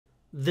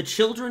The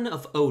Children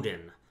of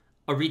Odin,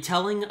 a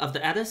retelling of the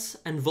Edis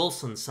and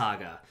Volsung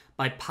saga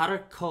by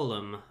Padraic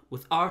Colum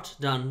with art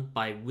done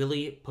by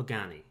Willy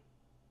Pogany.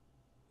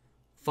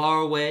 Far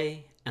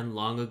away and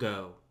long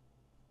ago.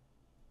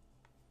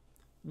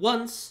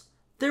 Once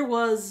there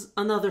was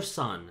another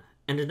sun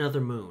and another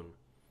moon,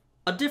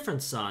 a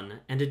different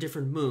sun and a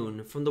different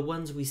moon from the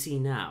ones we see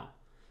now.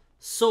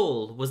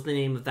 Sol was the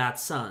name of that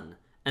sun,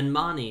 and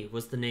Mani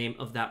was the name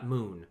of that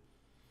moon.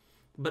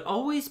 But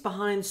always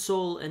behind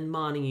Sol and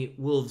Mani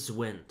wolves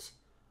went,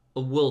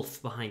 a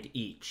wolf behind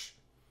each.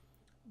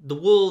 The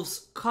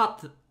wolves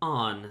caught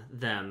on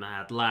them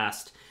at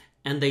last,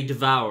 and they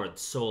devoured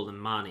Sol and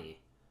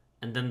Mani,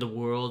 and then the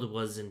world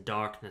was in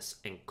darkness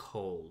and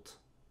cold.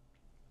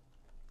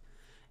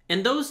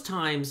 In those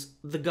times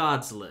the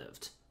gods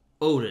lived,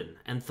 Odin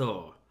and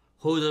Thor,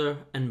 Hodr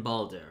and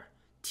Balder,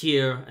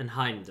 Tyr and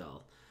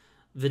Heimdall,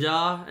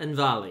 Vidar and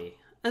Vali,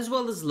 as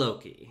well as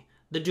Loki,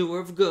 the doer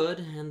of good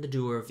and the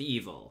doer of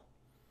evil.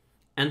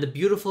 And the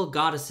beautiful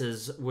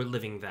goddesses were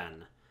living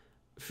then,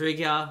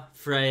 Frigga,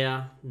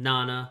 Freya,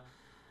 Nanna,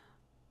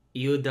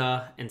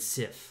 Iuda, and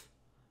Sif.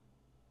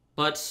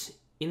 But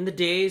in the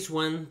days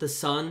when the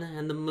sun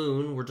and the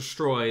moon were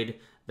destroyed,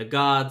 the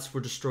gods were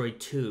destroyed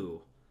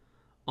too.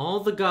 All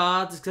the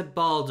gods except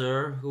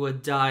Balder, who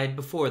had died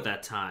before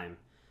that time,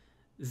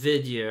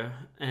 Vidar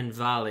and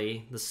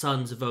Vali, the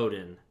sons of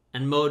Odin,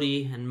 and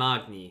Modi and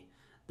Magni,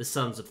 the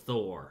sons of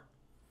Thor.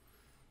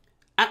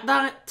 At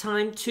that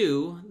time,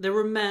 too, there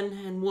were men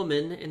and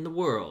women in the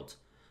world.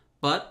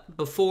 But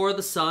before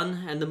the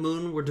sun and the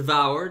moon were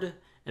devoured,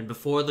 and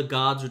before the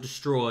gods were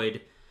destroyed,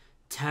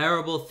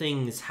 terrible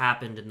things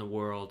happened in the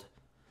world.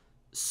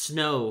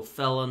 Snow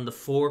fell on the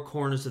four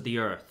corners of the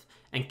earth,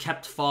 and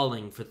kept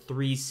falling for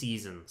 3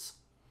 seasons.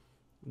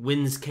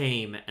 Winds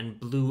came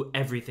and blew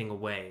everything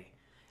away,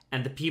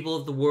 and the people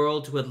of the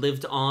world who had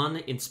lived on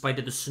in spite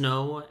of the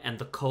snow and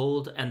the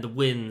cold and the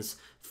winds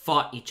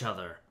fought each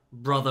other,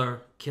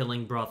 brother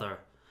killing brother,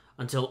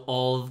 until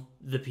all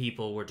the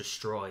people were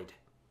destroyed.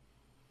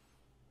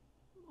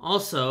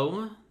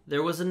 Also,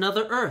 there was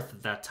another earth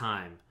at that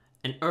time,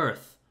 an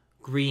earth,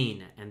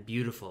 green and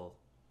beautiful.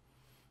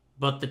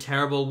 But the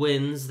terrible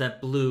winds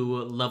that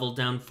blew leveled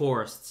down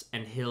forests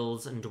and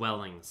hills and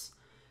dwellings.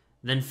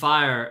 Then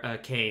fire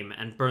came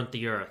and burnt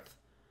the earth.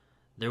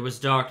 There was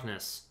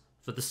darkness,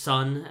 for the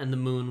sun and the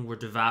moon were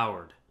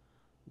devoured.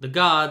 The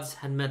gods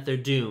had met their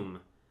doom,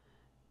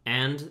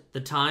 and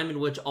the time in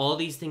which all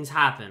these things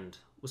happened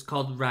was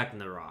called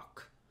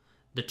Ragnarok,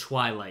 the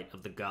twilight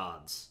of the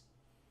gods.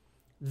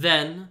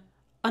 Then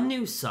a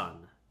new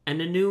sun and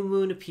a new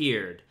moon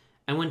appeared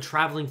and went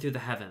traveling through the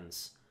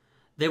heavens.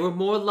 They were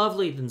more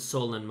lovely than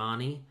Sol and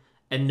Mani,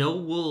 and no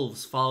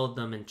wolves followed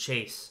them in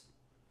chase.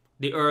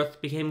 The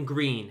earth became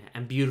green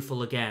and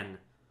beautiful again,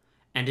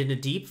 and in a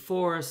deep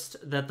forest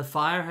that the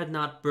fire had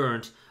not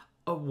burnt,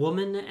 a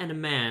woman and a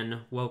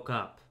man woke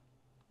up.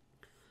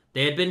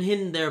 They had been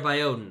hidden there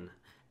by Odin,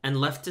 and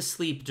left to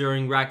sleep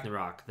during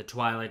Ragnarok, the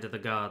twilight of the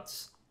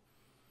gods.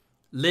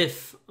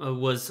 Lif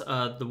was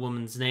the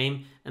woman's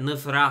name, and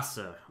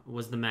Lifrasr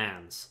was the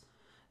man's.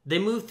 They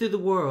moved through the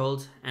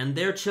world, and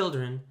their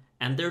children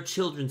and their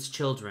children's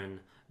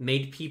children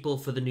made people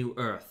for the new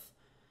earth.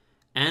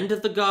 And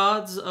of the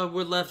gods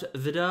were left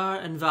Vidar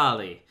and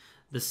Vali,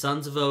 the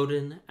sons of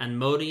Odin, and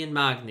Modi and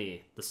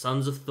Magni, the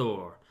sons of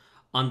Thor.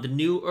 On the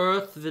new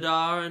earth,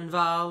 Vidar and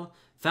Val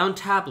found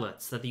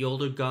tablets that the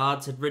older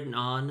gods had written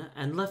on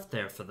and left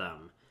there for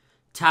them.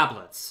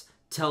 Tablets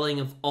telling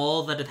of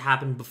all that had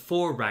happened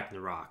before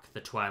Ragnarok, the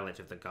twilight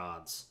of the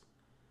gods.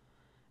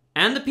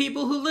 And the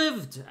people who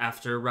lived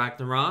after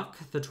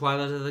Ragnarok, the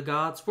twilight of the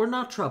gods, were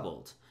not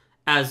troubled,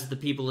 as the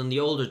people in the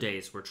older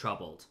days were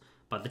troubled,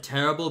 by the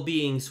terrible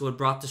beings who had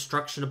brought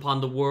destruction upon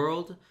the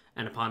world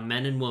and upon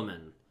men and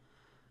women,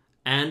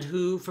 and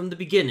who from the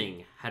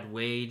beginning had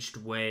waged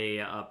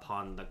war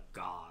upon the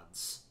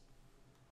gods.